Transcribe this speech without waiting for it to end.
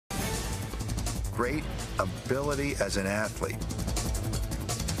great ability as an athlete.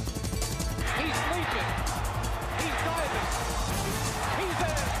 He's leaping. He's diving. He's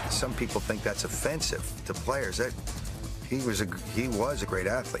there. Some people think that's offensive to players. He was a great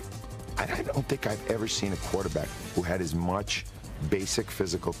athlete. I don't think I've ever seen a quarterback who had as much basic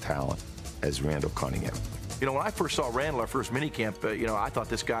physical talent as Randall Cunningham. You know, when I first saw Randall, our first minicamp, I thought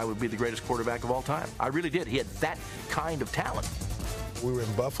this guy would be the greatest quarterback of all time. I really did. He had that kind of talent. We were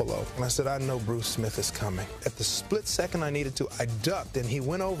in Buffalo, and I said, I know Bruce Smith is coming. At the split second I needed to, I ducked, and he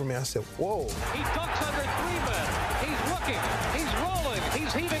went over me. I said, whoa. He ducks under 3 men. He's looking. He's rolling.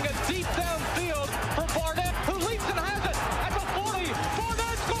 He's heaving it deep downfield for Barnett, who leaps and has it at the 40.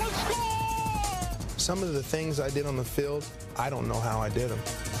 Barnett's going to score! Some of the things I did on the field, I don't know how I did them.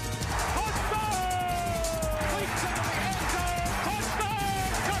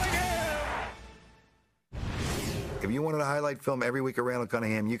 If you wanted a highlight film every week of Randall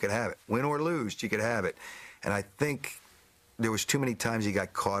Cunningham, you could have it. Win or lose, you could have it. And I think there was too many times he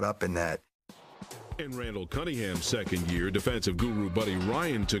got caught up in that. In Randall Cunningham's second year, defensive guru Buddy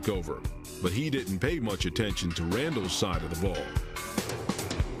Ryan took over, but he didn't pay much attention to Randall's side of the ball.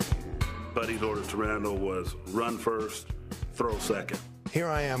 Buddy's order to Randall was run first, throw second. Here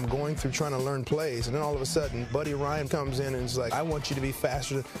I am going through trying to learn plays, and then all of a sudden, Buddy Ryan comes in and is like, I want you to be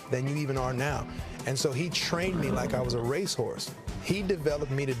faster than you even are now. And so he trained me like I was a racehorse. He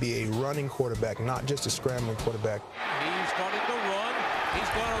developed me to be a running quarterback, not just a scrambling quarterback. He's starting to run. He's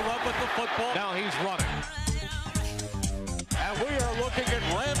going to run with the football. Now he's running. And we are looking at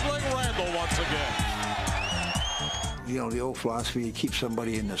Rambling Randall once again. You know, the old philosophy, you keep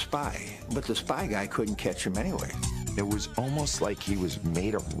somebody in the spy, but the spy guy couldn't catch him anyway. It was almost like he was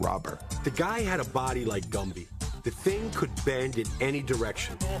made of rubber. The guy had a body like Gumby. The thing could bend in any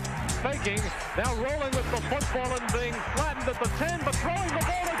direction. Faking, now rolling with the football and being flattened at the 10, but throwing the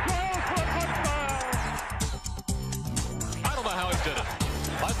ball to Groves for a touchdown. I don't know how he did it.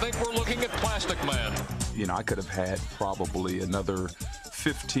 I think we're looking at Plastic Man. You know, I could have had probably another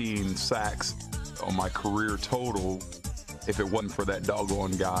 15 sacks on my career total if it wasn't for that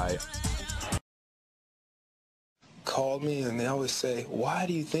doggone guy. Called me and they always say, why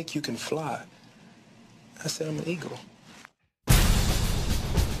do you think you can fly? I said, I'm an eagle.